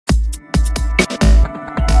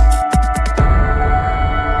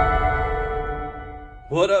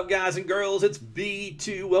What up, guys and girls? It's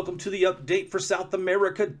B2. Welcome to the update for South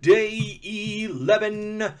America, day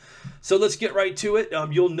 11. So let's get right to it.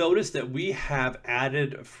 You'll notice that we have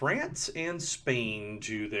added France and Spain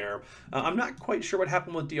to there. I'm not quite sure what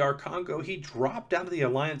happened with DR Congo. He dropped out of the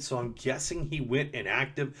alliance, so I'm guessing he went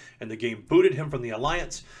inactive and the game booted him from the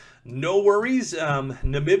alliance. No worries.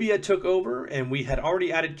 Namibia took over, and we had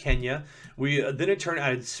already added Kenya. We then in turn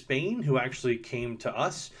added Spain, who actually came to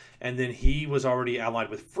us, and then he was already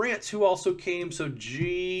allied with France, who also came. So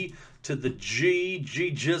G to the G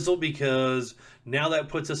jizzle, because now that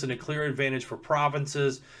puts us in a clear advantage for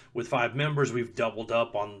provinces. With 5 members, we've doubled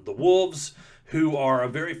up on the Wolves, who are a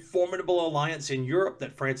very formidable alliance in Europe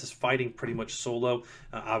that France is fighting pretty much solo.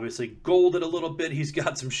 Obviously golded a little bit. He's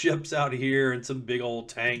got some ships out here and some big old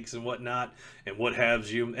tanks and whatnot and what have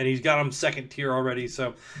you. And he's got them second tier already.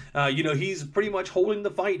 So, you know, he's pretty much holding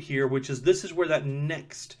the fight here, which is this is where that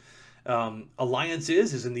next alliance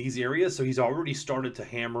is in these areas. So he's already started to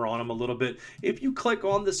hammer on them a little bit. If you click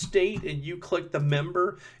on the state and you click the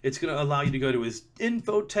member, it's going to allow you to go to his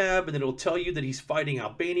info tab, and it'll tell you that he's fighting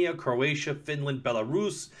Albania, Croatia, Finland,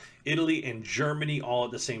 Belarus, Italy, and Germany all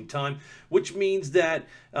at the same time, which means that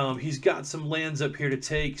he's got some lands up here to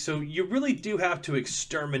take. So you really do have to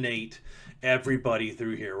exterminate everybody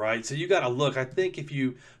through here, right? So you got to look. I think if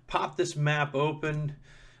you pop this map open,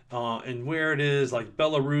 and where it is, like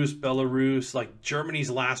Belarus, like Germany's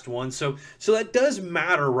last one. So that does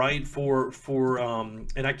matter, right?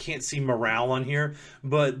 And I can't see morale on here,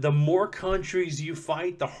 but the more countries you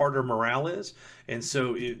fight, the harder morale is. And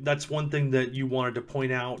so that's one thing that you wanted to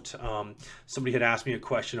point out. Somebody had asked me a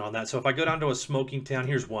question on that. So if I go down to a smoking town,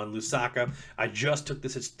 here's one, Lusaka. I just took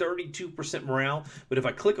this. It's 32% morale. But if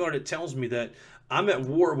I click on it, it tells me that I'm at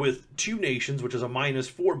war with 2 nations, which is a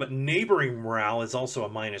 -4, but neighboring morale is also a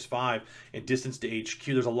 -5, and distance to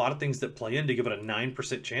HQ. There's a lot of things that play in to give it a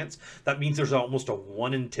 9% chance. That means there's almost a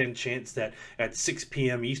 1 in 10 chance that at 6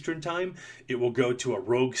 p.m. Eastern time, it will go to a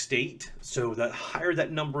rogue state. So the higher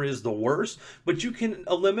that number is, the worse. But you can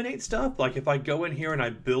eliminate stuff. Like if I go in here and I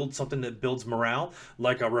build something that builds morale,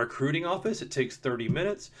 like a recruiting office, it takes 30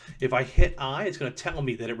 minutes. If I hit I, it's going to tell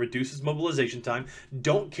me that it reduces mobilization time.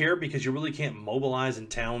 Don't care, because you really can't mobilize in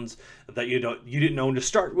towns that you didn't own to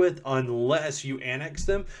start with unless you annex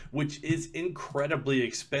them, which is incredibly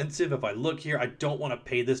expensive. If I look here, I don't want to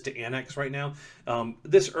pay this to annex right now.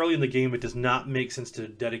 This early in the game, it does not make sense to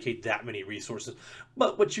dedicate that many resources.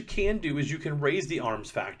 But what you can do is you can raise the arms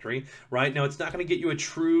factory. Right now, it's not going to get you a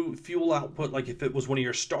true fuel output like if it was one of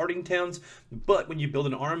your starting towns, but when you build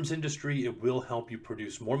an arms industry, it will help you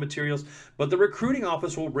produce more materials. But the recruiting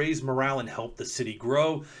office will raise morale and help the city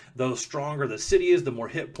grow. The stronger the city is, the more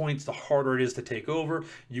hit points, the harder it is to take over.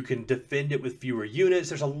 You can defend it with fewer units.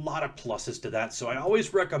 There's a lot of pluses to that. So I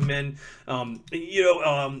always recommend, and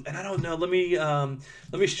I don't know, let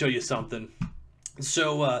me show you something.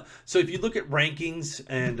 So if you look at rankings,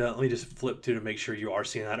 and let me just flip to make sure you are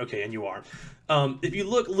seeing that. Okay, and you are. If you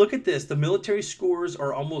look at this, the military scores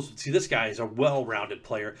are almost, see, this guy is a well-rounded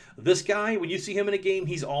player. This guy, when you see him in a game,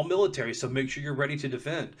 he's all military, so make sure you're ready to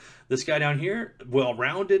defend. This guy down here,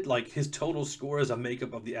 well-rounded, like his total score is a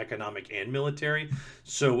makeup of the economic and military.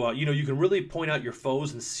 So, you know, you can really point out your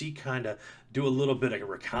foes and see kind of do a little bit of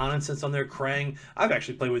reconnaissance on their Krang. I've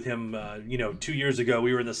actually played with him, 2 years ago.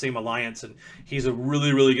 We were in the same alliance, and he's a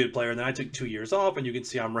really, really good player. And then I took 2 years off, and you can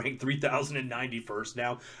see I'm ranked 3,091st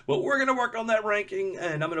now. But we're going to work on that ranking,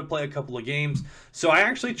 and I'm going to play a couple of games. So I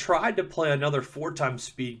actually tried to play another 4x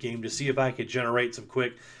speed game to see if I could generate some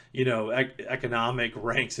quick, economic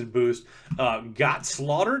ranks and boost. Got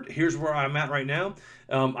slaughtered. Here's where I'm at right now.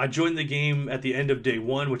 I joined the game at the end of day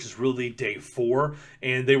 1, which is really day 4,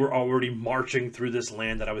 and they were already marching through this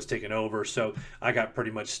land that I was taking over, so I got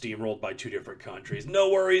pretty much steamrolled by 2 different countries. No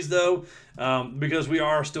worries, though, because we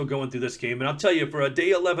are still going through this game. And I'll tell you, for a day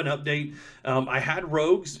 11 update, I had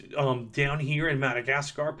rogues down here in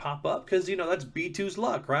Madagascar pop up, because, that's B2's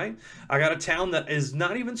luck, right? I got a town that is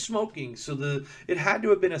not even smoking, so it had to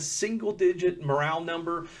have been a single-digit morale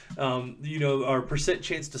number, or percent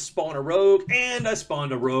chance to spawn a rogue, and I spawned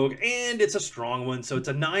a rogue, and it's a strong one. So it's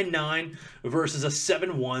a 9-9 versus a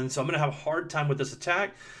 7-1. So I'm going to have a hard time with this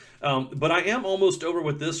attack. But I am almost over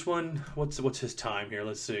with this one. What's his time here?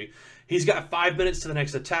 Let's see. He's got 5 minutes to the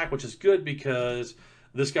next attack, which is good because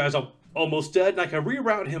this guy's almost dead, and I can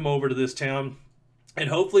reroute him over to this town. and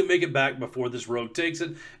hopefully make it back before this rogue takes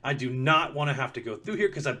it. I do not want to have to go through here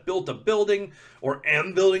because I built a building, or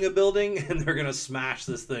am building a building, and they're going to smash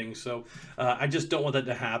this thing. So I just don't want that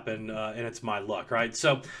to happen, and it's my luck, right?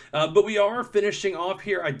 So, but we are finishing off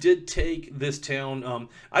here. I did take this town.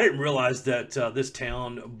 I didn't realize that this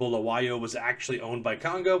town, Bulawayo, was actually owned by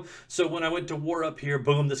Congo. So when I went to war up here,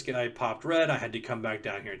 boom, this guy popped red. I had to come back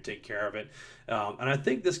down here and take care of it. And I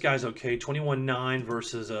think this guy's okay. 21-9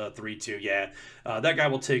 versus 3-2. Yeah, that guy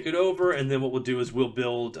will take it over. And then what we'll do is we'll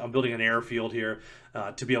build, I'm building an airfield here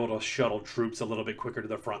to be able to shuttle troops a little bit quicker to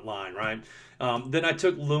the front line, right? Then I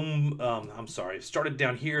took started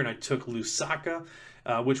down here and I took Lusaka,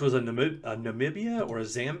 which was a Namibia or a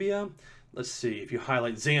Zambia. Let's see, if you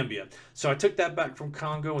highlight Zambia. So I took that back from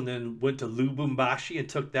Congo and then went to Lubumbashi and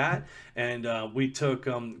took that. And we took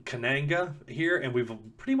Kananga here, and we've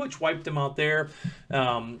pretty much wiped him out there.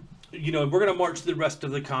 You know, we're going to march to the rest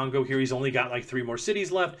of the Congo here. He's only got like 3 more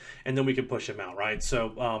cities left, and then we can push him out, right?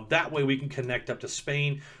 So that way we can connect up to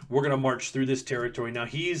Spain. We're going to march through this territory. Now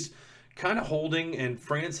he's kind of holding, and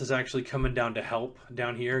France is actually coming down to help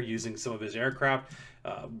down here using some of his aircraft.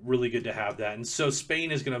 Really good to have that. And so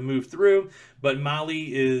Spain is going to move through, but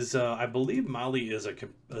Mali is, I believe Mali is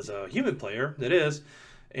a human player. It is.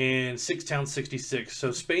 And 6 town 66.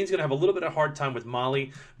 So Spain's going to have a little bit of hard time with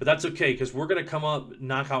Mali, but that's okay because we're going to come up,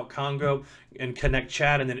 knock out Congo, and connect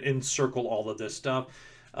Chad, and then encircle all of this stuff.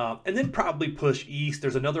 And then probably push east.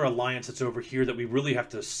 There's another alliance that's over here that we really have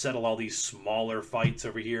to settle all these smaller fights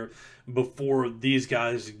over here before these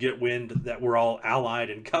guys get wind that we're all allied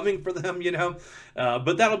and coming for them, you know.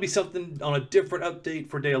 But that'll be something on a different update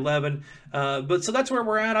for day 11. But so that's where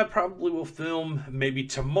we're at. I probably will film maybe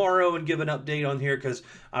tomorrow and give an update on here because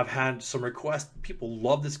I've had some requests. People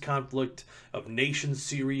love this Conflict of Nations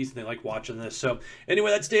series and they like watching this. So anyway,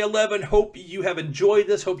 that's day 11. Hope you have enjoyed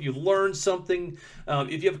this. Hope you learned something.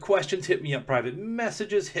 If you have questions, hit me up private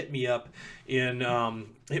messages. Hit me up in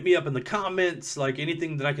the comments, like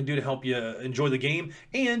anything that I can do to help you enjoy the game,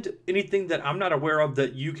 and anything that I'm not aware of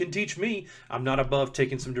that you can teach me. I'm not above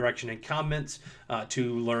taking some direction in comments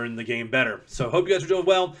to learn the game better. So hope you guys are doing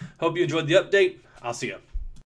well. Hope you enjoyed the update. I'll see you.